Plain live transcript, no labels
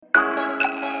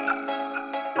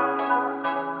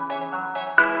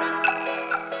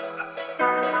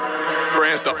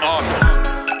the army.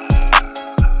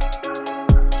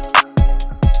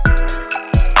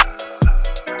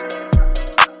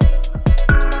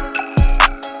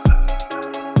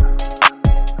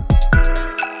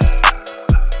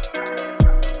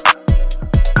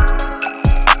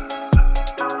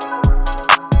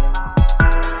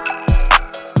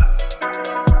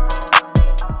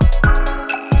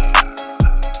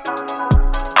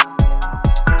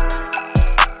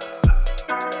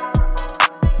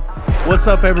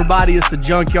 What's up, everybody? It's the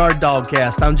Junkyard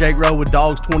Dogcast. I'm Jake Rowe with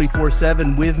Dogs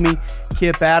 24/7. With me,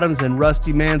 Kip Adams and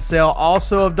Rusty Mansell,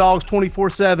 also of Dogs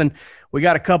 24/7. We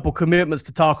got a couple commitments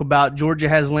to talk about. Georgia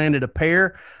has landed a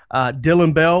pair.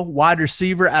 Dillon Bell, wide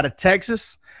receiver out of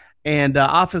Texas, and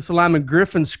offensive lineman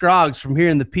Griffin Scroggs from here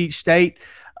in the Peach State.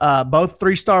 Both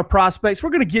three-star prospects.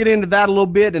 We're going to get into that a little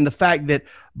bit and the fact that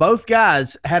both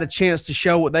guys had a chance to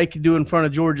show what they could do in front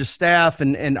of Georgia staff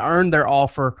and earn their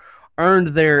offer, earned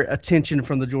their attention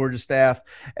from the Georgia staff.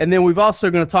 And then we've also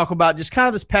going to talk about just kind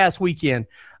of this past weekend.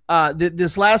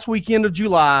 This last weekend of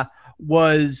July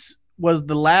was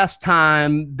the last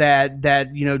time that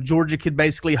Georgia could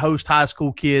basically host high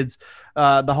school kids.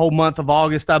 The whole month of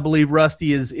August, I believe,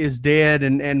 Rusty, is dead,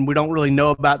 and we don't really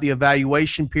know about the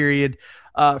evaluation period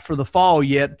for the fall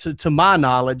yet, to my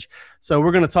knowledge. So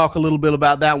we're going to talk a little bit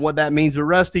about that and what that means. But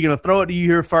Rusty, going to throw it to you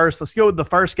here first. Let's go with the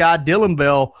first guy, Dillon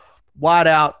Bell, wide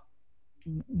out.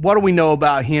 What do we know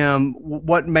about him?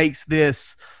 What makes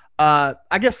this, I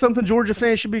guess, something Georgia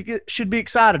fans should be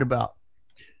excited about?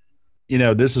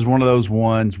 This is one of those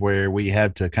ones where we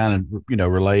have to kind of,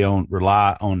 rely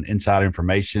on inside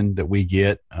information that we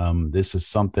get. This is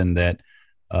something that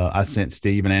I sent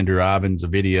Steve and Andrew Ivins a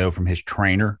video from his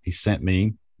trainer. He sent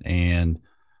me, and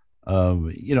I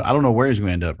don't know where he's going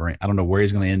to end up. I don't know where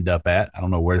he's going to end up at. I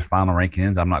don't know where his final ranking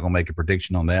is. I'm not going to make a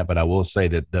prediction on that, but I will say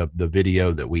that the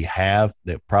video that we have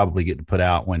that probably get to put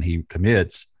out when he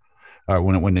commits, or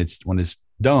when it's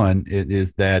done, it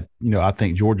is that I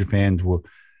think Georgia fans will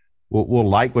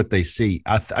like what they see.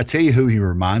 I tell you who he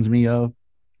reminds me of.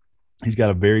 He's got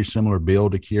a very similar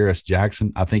build to Kearis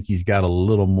Jackson. I think he's got a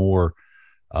little more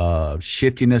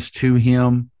shiftiness to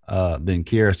him than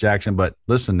Kearis Jackson. But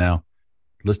listen now.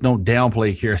 Let's don't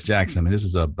downplay Kearis Jackson. I mean,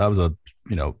 that was a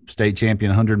state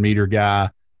champion 100-meter guy.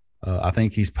 I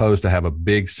think he's posed to have a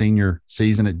big senior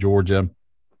season at Georgia.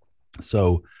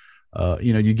 So,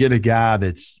 you get a guy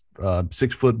that's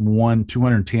 6'1",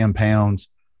 210 pounds.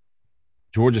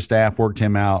 Georgia staff worked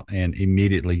him out and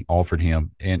immediately offered him.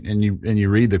 And you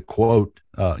read the quote,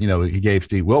 he gave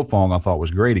Steve Wiltfong, I thought was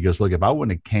great. He goes, look, if I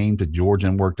wouldn't have came to Georgia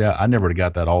and worked out, I never would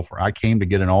have got that offer. I came to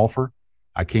get an offer.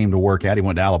 I came to work out. He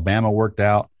went to Alabama, worked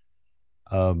out.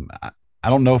 I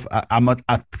don't know if I'm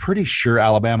pretty sure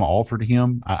Alabama offered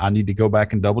him. I need to go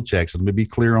back and double check. So let me be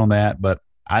clear on that. But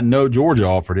I know Georgia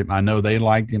offered him. I know they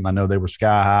liked him. I know they were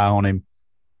sky high on him.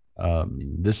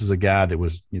 This is a guy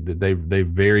that they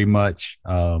very much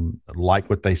like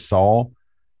what they saw.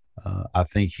 I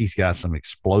think he's got some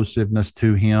explosiveness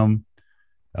to him,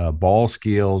 ball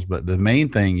skills. But the main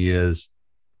thing is,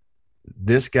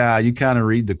 this guy, you kind of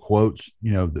read the quotes,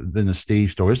 in the Steve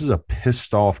story. This is a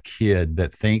pissed off kid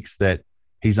that thinks that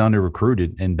he's under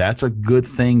recruited. And that's a good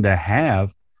thing to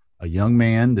have, a young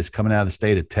man that's coming out of the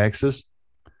state of Texas.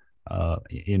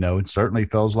 It certainly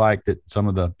feels like that some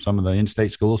of the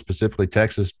in-state schools, specifically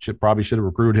Texas, should have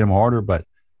recruited him harder, but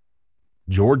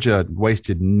Georgia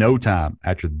wasted no time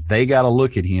after they got a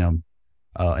look at him.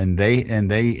 And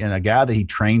a guy that he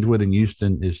trained with in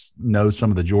Houston knows some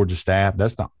of the Georgia staff.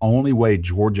 That's the only way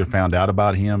Georgia found out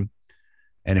about him.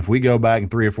 And if we go back in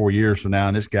 3 or 4 years from now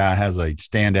and this guy has a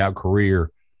standout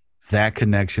career, that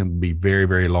connection would be very,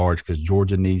 very large, because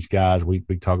Georgia needs guys. We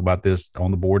talk about this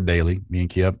on the board daily. Me and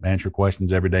Kip answer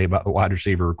questions every day about the wide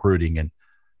receiver recruiting. And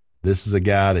this is a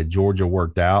guy that Georgia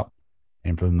worked out.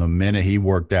 And from the minute he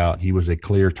worked out, he was a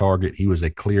clear target. He was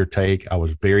a clear take. I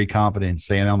was very confident in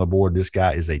saying on the board, this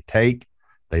guy is a take.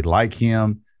 They like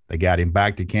him. They got him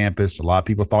back to campus. A lot of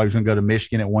people thought he was going to go to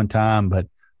Michigan at one time, but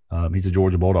he's a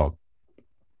Georgia Bulldog.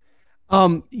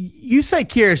 You say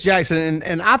Kearis Jackson,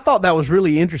 and I thought that was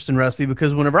really interesting, Rusty,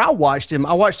 because whenever I watched him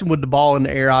with the ball in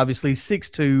the air, obviously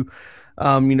 6'2",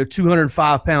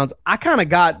 205 pounds. I kind of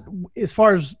got, as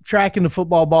far as tracking the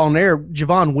football ball in the air,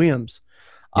 Javon Wims.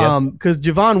 Because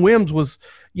Javon Wims was,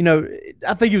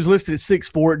 I think he was listed at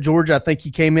 6'4" at Georgia. I think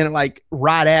he came in at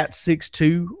right at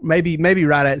 6'2", maybe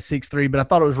right at 6'3", but I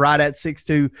thought it was right at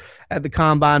 6'2" at the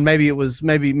combine. Maybe it was,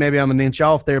 maybe I'm an inch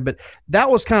off there, but that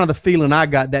was kind of the feeling I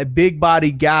got, that big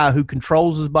body guy who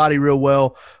controls his body real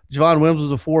well. Javon Wims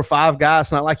was a 4'5" guy.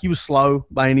 It's not like he was slow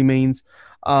by any means.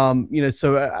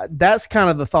 So that's kind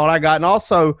of the thought I got. And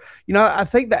also, I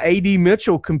think the AD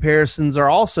Mitchell comparisons are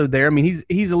also there. I mean,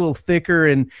 he's a little thicker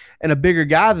and a bigger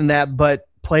guy than that, but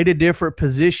played a different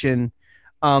position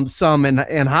some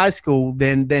in high school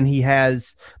than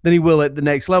he will at the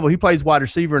next level. He plays wide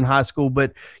receiver in high school,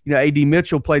 but AD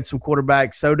Mitchell played some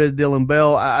quarterback. So did Dillon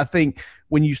Bell. I think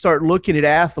when you start looking at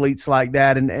athletes like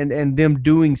that and them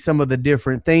doing some of the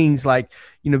different things, like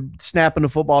snapping the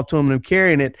football to them and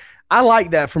carrying it, I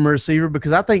like that from a receiver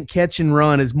because I think catch and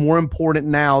run is more important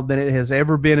now than it has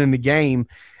ever been in the game.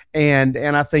 And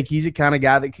I think he's the kind of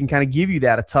guy that can kind of give you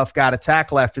that, a tough guy to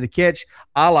tackle after the catch,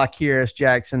 a la Kearis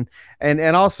Jackson,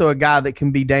 and also a guy that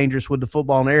can be dangerous with the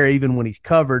football in the air even when he's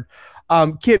covered.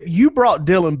 Kip, you brought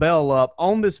Dillon Bell up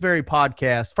on this very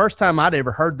podcast. First time I'd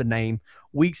ever heard the name,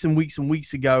 weeks and weeks and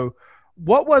weeks ago.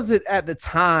 What was it at the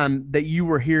time that you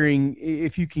were hearing,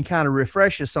 if you can kind of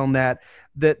refresh us on that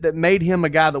made him a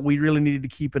guy that we really needed to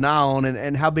keep an eye on,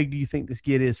 and how big do you think this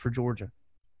kid is for Georgia?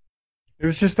 It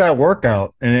was just that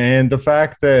workout and the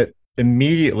fact that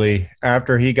immediately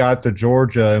after he got to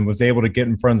Georgia and was able to get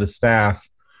in front of the staff,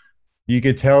 you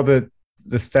could tell that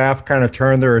the staff kind of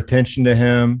turned their attention to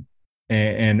him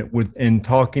and in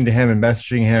talking to him and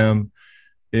messaging him,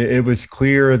 it was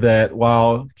clear that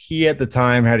while he at the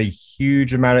time had a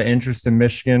huge amount of interest in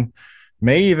Michigan,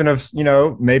 may even have,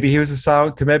 maybe he was a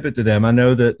silent commitment to them. I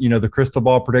know that, the crystal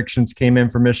ball predictions came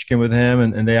in for Michigan with him,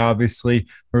 and they obviously,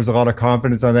 there was a lot of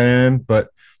confidence on that end. But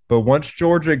once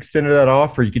Georgia extended that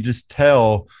offer, you could just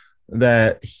tell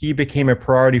that he became a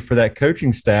priority for that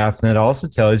coaching staff. And that also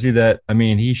tells you that,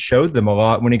 he showed them a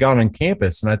lot when he got on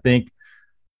campus. And I think,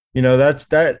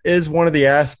 that is one of the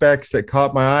aspects that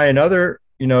caught my eye. Another,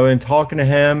 in talking to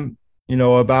him,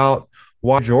 about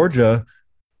why Georgia,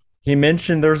 he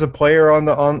mentioned there's a player on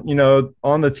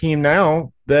the team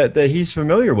now that he's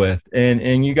familiar with,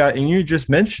 and you just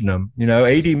mentioned him,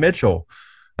 AD Mitchell,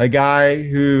 a guy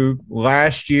who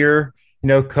last year,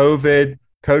 COVID,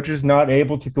 coaches not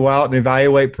able to go out and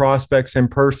evaluate prospects in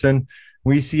person.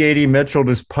 We see AD Mitchell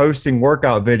just posting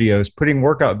workout videos, putting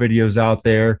workout videos out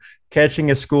there,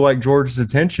 catching a school like Georgia's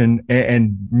attention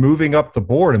and moving up the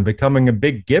board and becoming a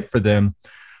big gift for them.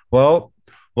 Well,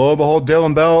 lo and behold,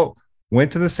 Dillon Bell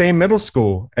went to the same middle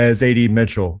school as AD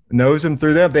Mitchell, knows him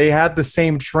through them. They had the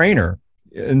same trainer.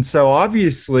 And so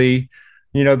obviously,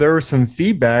 there was some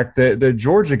feedback that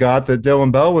Georgia got that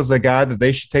Dillon Bell was a guy that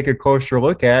they should take a closer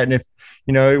look at. And if,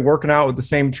 working out with the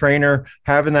same trainer,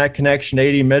 having that connection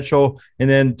to AD Mitchell, and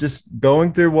then just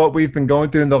going through what we've been going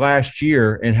through in the last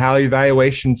year and how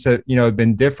evaluations have,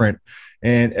 been different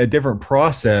and a different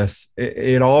process,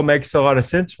 it all makes a lot of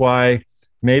sense why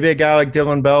maybe a guy like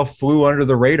Dillon Bell flew under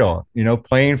the radar,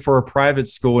 playing for a private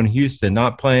school in Houston,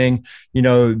 not playing,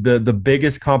 the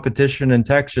biggest competition in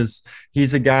Texas.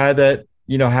 He's a guy that,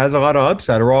 has a lot of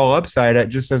upside, or all upside at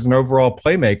just as an overall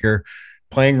playmaker,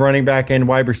 playing running back and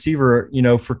wide receiver,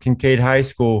 for Kincaid High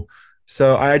School.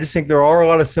 So I just think there are a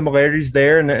lot of similarities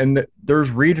there, and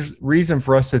there's reason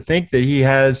for us to think that he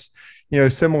has,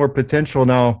 similar potential.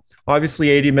 Now,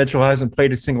 obviously, AD Mitchell hasn't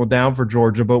played a single down for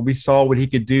Georgia, but we saw what he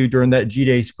could do during that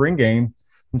G-Day spring game.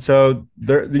 And so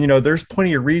there's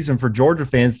plenty of reason for Georgia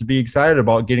fans to be excited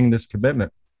about getting this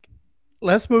commitment.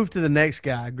 Let's move to the next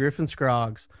guy, Griffin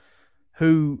Scroggs,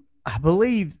 who I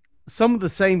believe some of the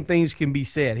same things can be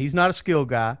said. He's not a skill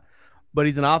guy, but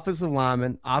he's an offensive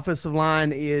lineman. Offensive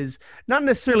line is not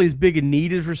necessarily as big a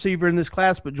need as receiver in this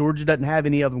class, but Georgia doesn't have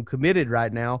any of them committed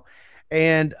right now.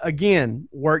 And again,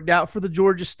 worked out for the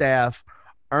Georgia staff,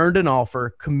 earned an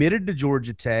offer, committed to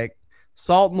Georgia Tech,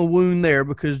 salt in the wound there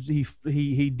because he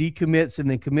decommits and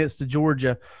then commits to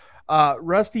Georgia.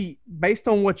 Rusty, based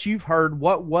on what you've heard,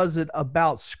 what was it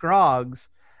about Scroggs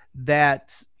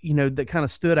that kind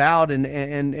of stood out and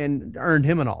earned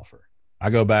him an offer? I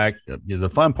go back. The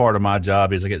fun part of my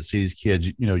job is I get to see these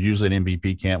kids, usually at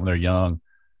MVP camp when they're young.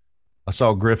 I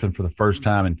saw Griffin for the first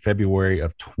time in February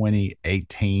of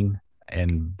 2018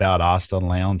 in Valdosta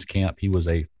Lowndes camp. He was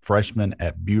a freshman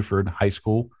at Buford High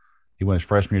School. He went his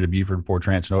freshman year to Buford before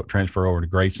transfer over to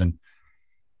Grayson.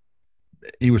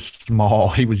 He was small.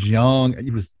 He was young.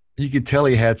 You could tell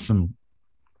he had some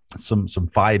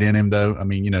fight in him, though.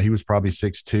 He was probably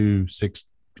 6'2",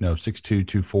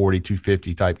 240,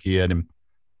 250 type kid. And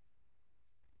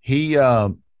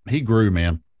he grew,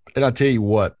 man. And I'll tell you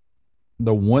what,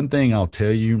 the one thing I'll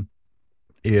tell you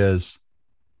is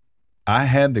I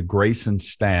had the Grayson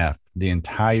staff the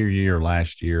entire year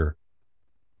last year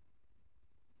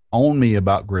on me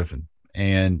about Griffin.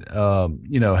 And,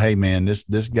 hey, man,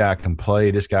 this guy can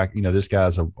play. This guy, this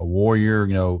guy's a warrior,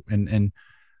 and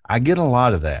I get a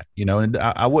lot of that, and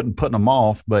I wouldn't put them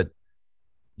off, but,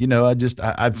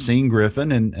 I've seen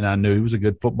Griffin and I knew he was a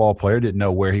good football player. Didn't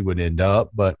know where he would end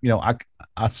up, but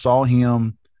I saw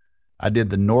him. I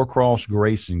did the Norcross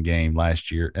Grayson game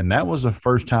last year, and that was the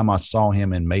first time I saw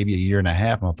him in maybe a year and a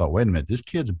half. And I thought, wait a minute, this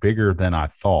kid's bigger than I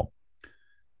thought.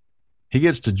 He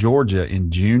gets to Georgia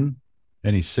in June,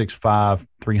 and he's 6'5",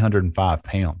 305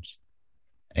 pounds.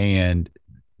 And,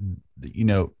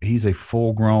 he's a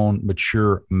full-grown,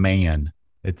 mature man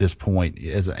at this point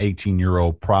as an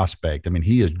 18-year-old prospect. I mean,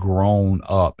 he has grown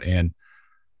up, and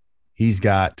he's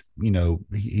got,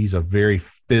 he's a very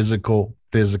physical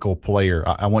player.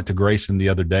 I went to Grayson the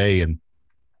other day and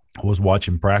was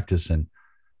watching practice, and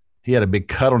he had a big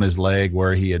cut on his leg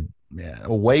where he had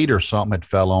a weight or something had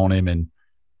fell on him, and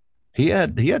he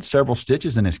had several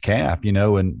stitches in his calf,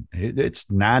 and it's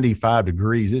 95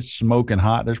 degrees. It's smoking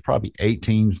hot. There's probably 8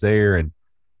 teams there, and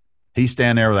he's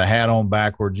standing there with a hat on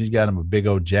backwards. He's got him a big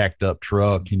old jacked up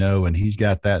truck, and he's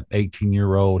got that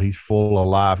 18-year-old. He's full of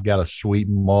life, got a sweet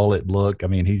mullet look. I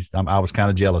mean, I was kind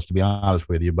of jealous, to be honest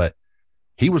with you, but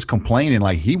he was complaining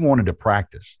like he wanted to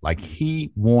practice, like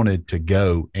he wanted to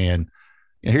go. And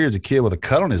here's a kid with a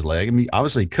cut on his leg. I mean,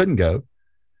 obviously he couldn't go.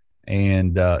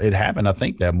 And it happened, I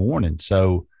think, that morning.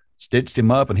 So stitched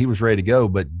him up and he was ready to go.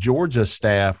 But Georgia's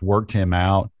staff worked him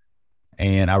out.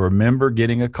 And I remember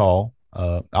getting a call.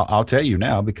 I'll tell you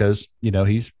now because,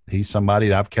 he's somebody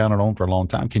that I've counted on for a long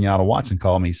time. Kenyatta Watson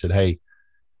called me. He said, hey,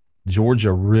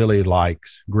 Georgia really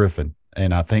likes Griffin.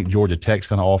 And I think Georgia Tech's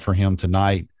going to offer him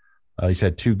tonight. He's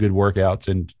had 2 good workouts.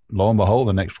 And lo and behold,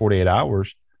 the next 48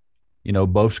 hours,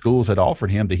 both schools had offered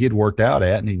him that he had worked out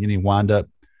at. And he wound up,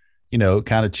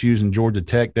 kind of choosing Georgia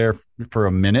Tech there for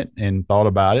a minute and thought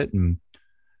about it and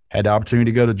had the opportunity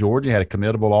to go to Georgia, had a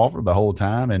committable offer the whole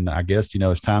time. And I guess,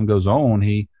 as time goes on,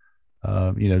 he,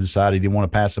 decided he didn't want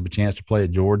to pass up a chance to play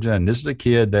at Georgia. And this is a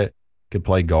kid that could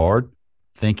play guard.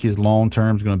 Think his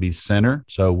long-term is going to be center.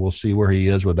 So we'll see where he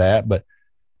is with that. But,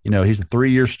 he's a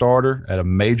 3-year starter at a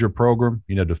major program,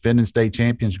 defending state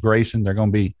champions, Grayson. They're going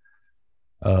to be,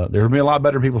 they're going to be a lot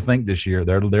better than people think this year.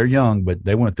 They're young, but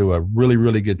they went through a really,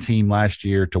 really good team last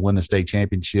year to win the state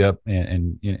championship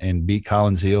and beat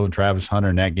Collins Hill and Travis Hunter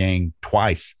in that game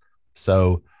twice.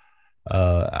 So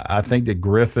I think that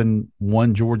Griffin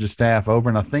won Georgia staff over,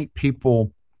 and I think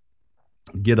people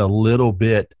get a little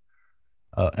bit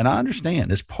and I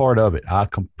understand it's part of it. I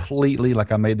completely,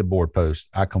 like I made the board post,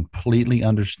 I completely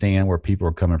understand where people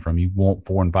are coming from. You want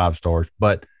 4 and 5 stars,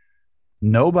 but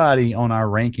nobody on our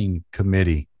ranking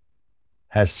committee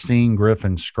has seen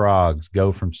Griffin Scroggs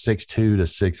go from 6'2" to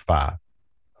 6'5".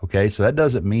 Okay, so that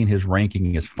doesn't mean his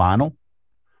ranking is final,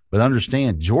 but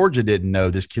understand Georgia didn't know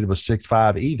this kid was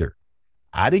 6'5" either.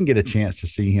 I didn't get a chance to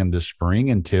see him this spring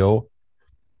until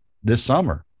this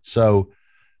summer. So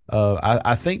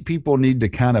I think people need to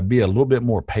kind of be a little bit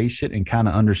more patient and kind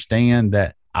of understand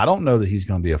that I don't know that he's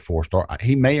going to be a 4-star.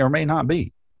 He may or may not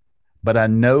be. But I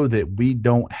know that we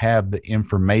don't have the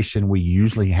information we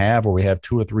usually have, or we have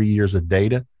 2 or 3 years of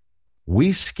data.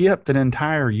 We skipped an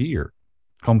entire year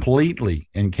completely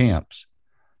in camps.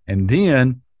 And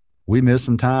then we missed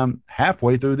some time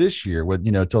halfway through this year with,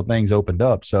 till things opened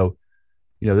up. So,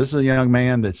 this is a young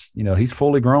man that's, he's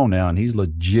fully grown now and he's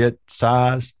legit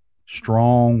size,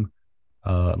 strong,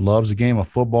 loves the game of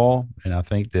football. And I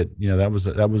think that, that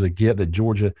was a gift that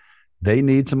Georgia – they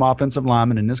need some offensive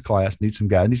linemen in this class, need some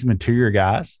interior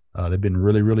guys. They've been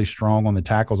really, really strong on the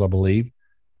tackles, I believe,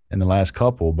 in the last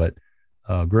couple. But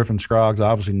Griffin Scroggs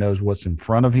obviously knows what's in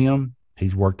front of him.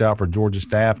 He's worked out for Georgia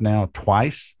staff now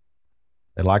twice.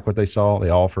 They like what they saw. They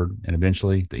offered, and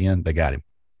eventually, at the end, they got him.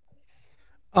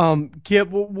 Kip,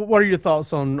 what are your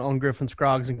thoughts on Griffin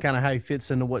Scroggs and kind of how he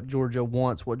fits into what Georgia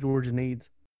wants, what Georgia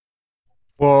needs?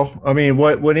 Well, I mean,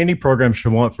 what any program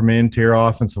should want from an interior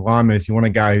offensive lineman is you want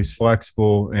a guy who's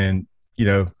flexible and,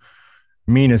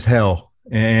 mean as hell.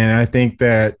 And I think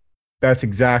that's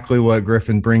exactly what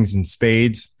Griffin brings in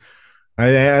spades.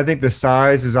 I think the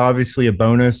size is obviously a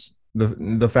bonus.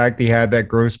 The fact that he had that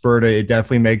growth spurt, it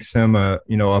definitely makes him a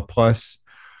plus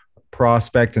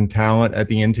prospect and talent at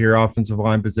the interior offensive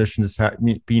line position, is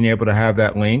being able to have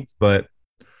that length. But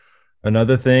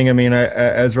another thing, I mean,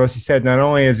 as Rusty said, not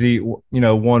only has he,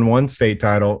 won 1 state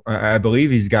title, I believe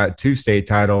he's got 2 state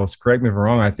titles. Correct me if I'm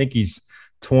wrong. I think he's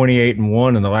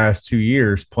 28-1 in the last 2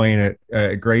 years playing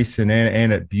at Grayson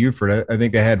and at Buford. I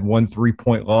think they had 1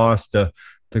 3-point loss to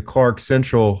Clark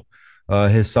Central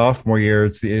his sophomore year.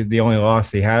 It's the only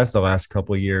loss he has the last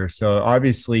couple of years. So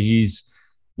obviously he's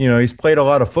played a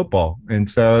lot of football. And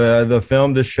so the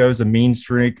film just shows a mean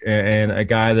streak and a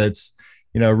guy that's,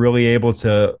 really able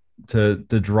to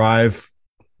drive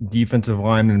defensive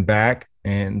linemen back.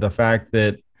 And the fact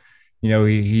that,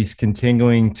 he's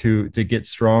continuing to get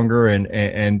stronger,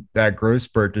 and that growth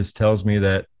spurt just tells me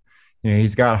that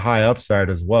he's got high upside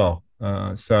as well.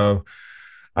 So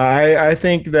I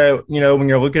think that when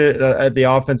you're looking at the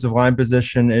offensive line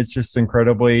position, it's just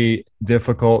incredibly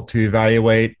difficult to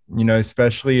evaluate.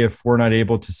 Especially if we're not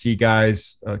able to see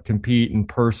guys compete in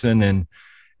person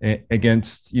and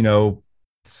against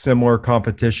similar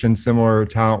competition, similar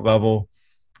talent level.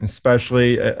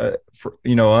 Especially for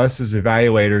us as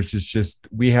evaluators, it's just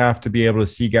we have to be able to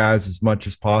see guys as much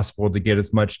as possible to get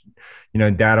as much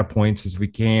data points as we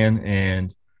can,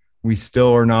 and we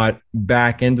still are not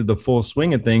back into the full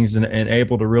swing of things and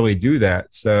able to really do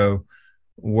that. So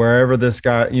wherever this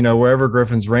guy, wherever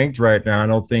Griffin's ranked right now, I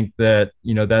don't think that,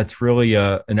 that's really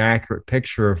an accurate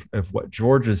picture of what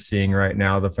Georgia's seeing right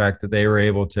now. The fact that they were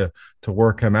able to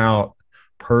work him out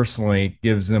personally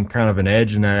gives them kind of an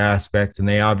edge in that aspect. And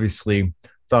they obviously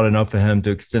thought enough of him to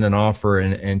extend an offer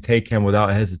and take him without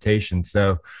hesitation.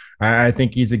 So I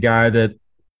think he's a guy that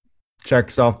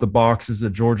checks off the boxes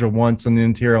that Georgia wants on the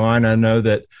interior line. I know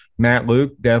that Matt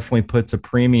Luke definitely puts a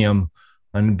premium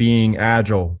on being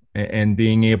agile and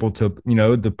being able to,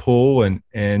 to pull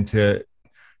and to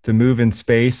move in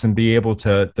space and be able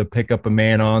to pick up a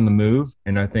man on the move.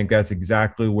 And I think that's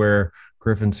exactly where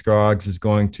Griffin Scroggs is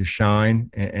going to shine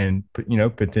and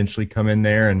potentially come in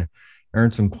there and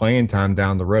earn some playing time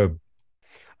down the road.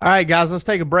 All right, guys, let's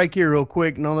take a break here real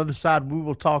quick. And on the other side, we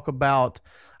will talk about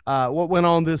what went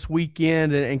on this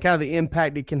weekend and kind of the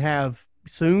impact it can have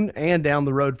soon and down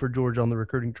the road for Georgia on the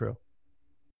recruiting trail.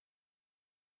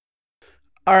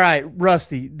 All right,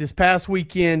 Rusty, this past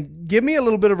weekend, give me a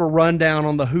little bit of a rundown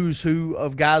on the who's who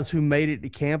of guys who made it to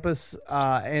campus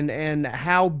and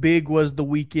how big was the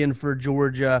weekend for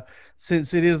Georgia,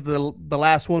 since it is the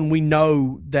last one we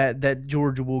know that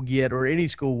Georgia will get or any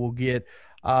school will get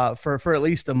for at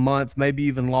least a month, maybe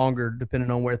even longer, depending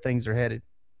on where things are headed.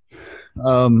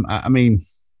 I mean,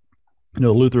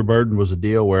 Luther Burden was a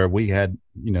deal where we had,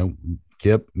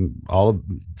 Kip, all of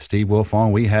Steve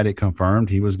Wilfong, we had it confirmed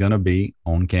he was going to be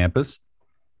on campus.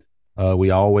 I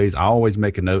always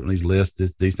make a note on these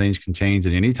lists. These things can change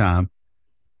at any time.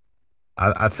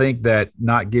 I think that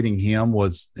not getting him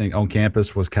was on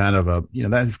campus was kind of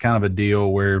that's kind of a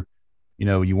deal where,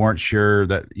 you weren't sure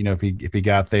that, if he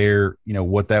got there,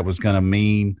 what that was going to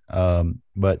mean.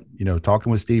 But,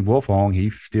 talking with Steve Wilfong, he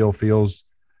still feels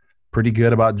pretty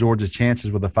good about Georgia's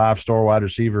chances with a 5-star wide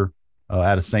receiver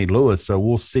out of St. Louis. So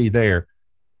we'll see there.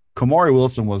 Kamari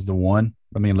Wilson was the one.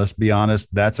 I mean, let's be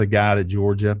honest. That's a guy that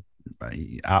Georgia,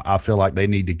 I feel like they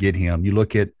need to get him. You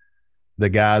look at the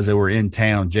guys that were in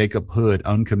town, Jacob Hood,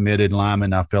 uncommitted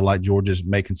lineman. I feel like Georgia's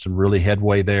making some really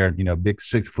headway there. Big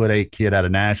 6'8" kid out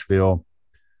of Nashville,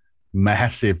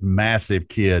 massive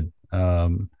kid.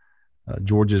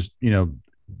 Georgia's,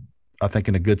 I think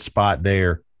in a good spot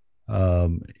there.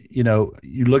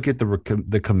 You look at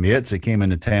the commits that came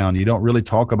into town. You don't really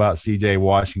talk about CJ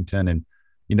Washington. And,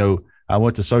 I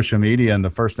went to social media and the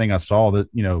first thing I saw that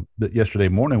yesterday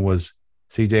morning was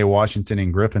CJ Washington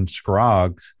and Griffin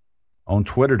Scroggs on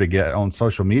Twitter on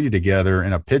social media together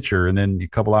in a picture. And then a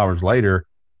couple hours later,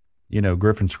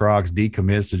 Griffin Scroggs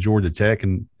decommits to Georgia Tech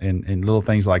and little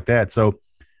things like that. So,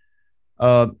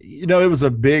 it was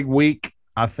a big week.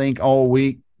 I think all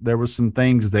week there was some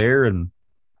things there, and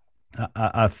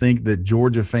I think that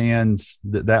Georgia fans,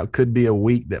 that could be a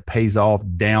week that pays off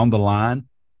down the line.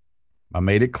 I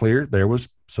made it clear there was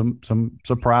some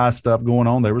surprise stuff going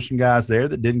on. There were some guys there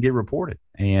that didn't get reported.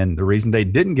 And the reason they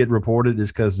didn't get reported is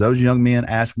because those young men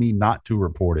asked me not to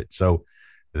report it. So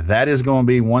that is going to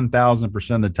be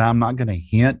 1,000% of the time. I'm not going to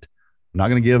hint. I'm not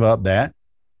going to give up that.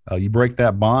 You break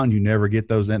that bond, you never get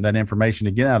that information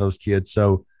again out of those kids.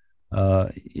 So,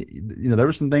 there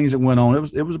were some things that went on.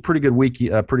 It was a pretty good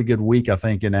week, I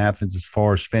think, in Athens as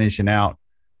far as finishing out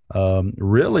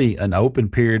really an open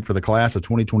period for the class of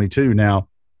 2022. Now,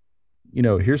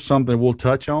 here's something we'll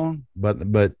touch on,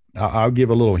 but I'll give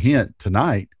a little hint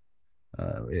tonight.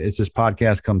 As this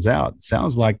podcast comes out, it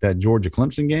sounds like that Georgia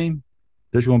Clemson game,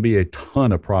 there's going to be a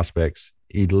ton of prospects,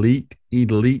 elite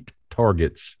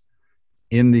targets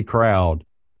in the crowd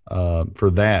for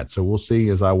that. So we'll see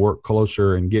as I work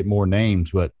closer and get more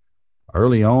names. But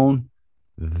early on,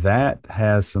 that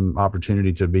has some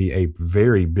opportunity to be a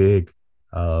very big,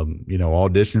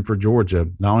 audition for Georgia,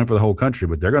 not only for the whole country,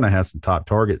 but they're going to have some top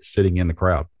targets sitting in the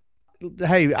crowd.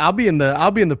 Hey, I'll be in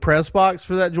the press box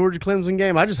for that Georgia Clemson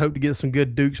game. I just hope to get some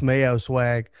good Dukes Mayo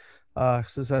swag.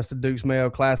 Since that's the Dukes Mayo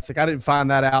Classic. I didn't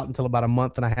find that out until about a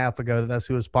month and a half ago that's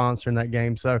who was sponsoring that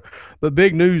game. So, but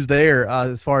big news there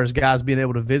as far as guys being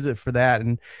able to visit for that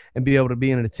and be able to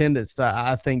be in attendance.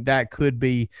 I think that could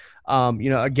be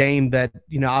A game that,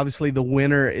 obviously the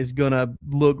winner is going to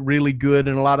look really good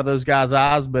in a lot of those guys'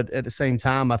 eyes, but at the same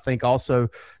time, I think also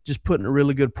just putting a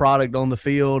really good product on the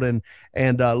field and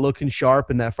looking sharp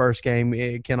in that first game,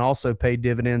 it can also pay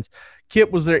dividends.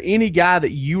 Kip, was there any guy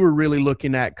that you were really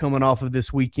looking at coming off of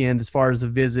this weekend as far as a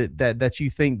visit that you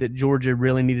think that Georgia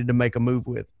really needed to make a move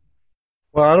with?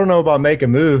 Well, I don't know about make a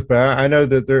move, but I know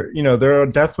that there are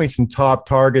definitely some top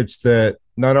targets that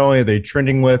not only are they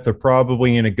trending with, they're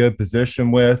probably in a good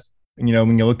position with. When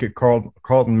you look at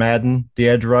Carlton Madden, the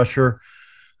edge rusher,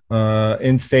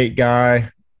 in-state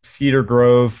guy, Cedar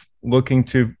Grove, looking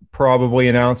to probably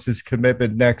announce his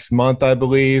commitment next month, I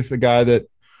believe. A guy that,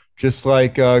 just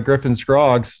like Griffin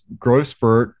Scroggs, growth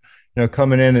spurt,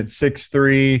 coming in at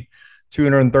 6'3",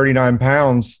 239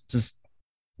 pounds, just,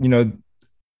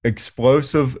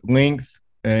 explosive length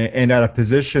and at a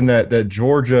position that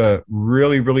Georgia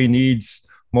really, really needs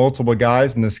multiple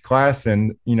guys in this class.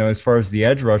 And, as far as the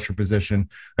edge rusher position,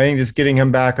 I think just getting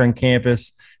him back on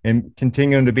campus and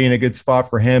continuing to be in a good spot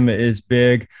for him is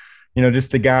big.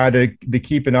 Just a guy to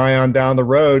keep an eye on down the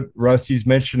road. Rusty's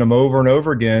mentioned him over and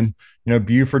over again.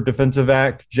 Buford defensive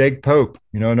back, Jake Pope,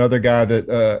 another guy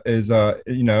that is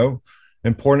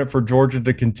important for Georgia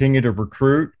to continue to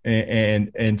recruit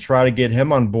and try to get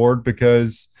him on board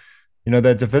because,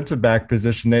 that defensive back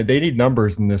position, they need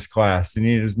numbers in this class. They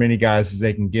need as many guys as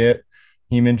they can get.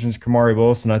 He mentions Kamari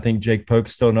Wilson. I think Jake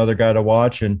Pope's still another guy to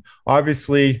watch. And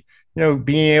obviously,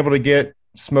 being able to get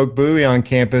Smoke Bowie on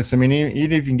campus, I mean,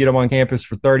 even if you can get him on campus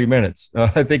for 30 minutes,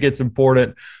 I think it's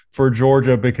important for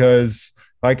Georgia because,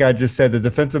 like I just said, the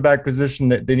defensive back position,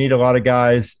 that they need a lot of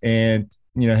guys. And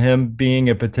him being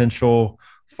a potential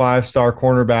 5-star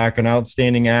cornerback, an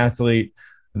outstanding athlete,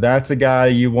 that's a guy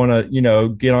you want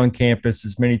to, get on campus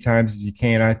as many times as you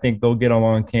can. I think they'll get him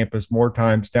on campus more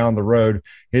times down the road.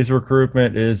 His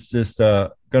recruitment is just going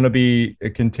to be a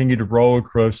continued roller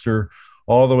coaster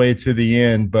all the way to the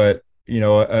end. But,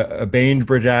 a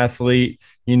Bainbridge athlete,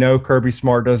 Kirby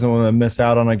Smart doesn't want to miss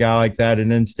out on a guy like that,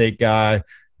 an in-state guy,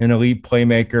 an elite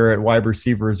playmaker at wide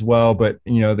receiver as well. But,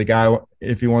 the guy,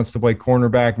 if he wants to play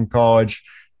cornerback in college,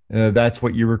 that's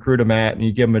what you recruit him at, and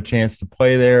you give him a chance to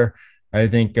play there. I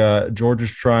think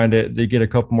Georgia's trying to get a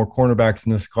couple more cornerbacks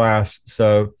in this class.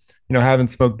 So, having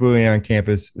Smoke Bowie on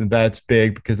campus, that's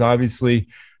big because obviously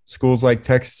schools like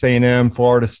Texas A&M,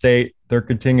 Florida State, they're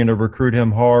continuing to recruit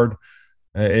him hard.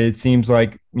 It seems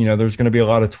like, there's going to be a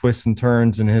lot of twists and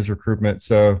turns in his recruitment.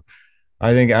 So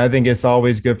I think it's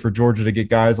always good for Georgia to get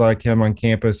guys like him on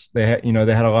campus. They had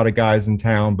a lot of guys in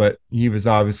town, but he was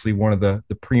obviously one of the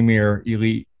premier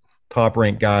elite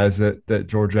top-ranked guys that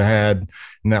Georgia had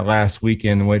in that last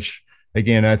weekend, which,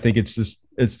 again, I think it's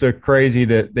the crazy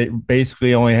that they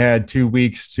basically only had 2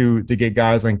 weeks to get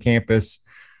guys on campus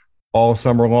all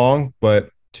summer long, but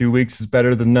 2 weeks is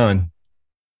better than none.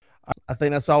 I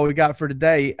think that's all we got for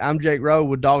today. I'm Jake Rowe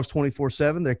with Dogs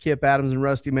 24/7. They're Kip Adams and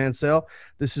Rusty Mansell.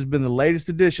 This has been the latest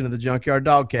edition of the Junkyard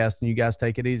Dogcast, and you guys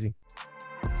take it easy.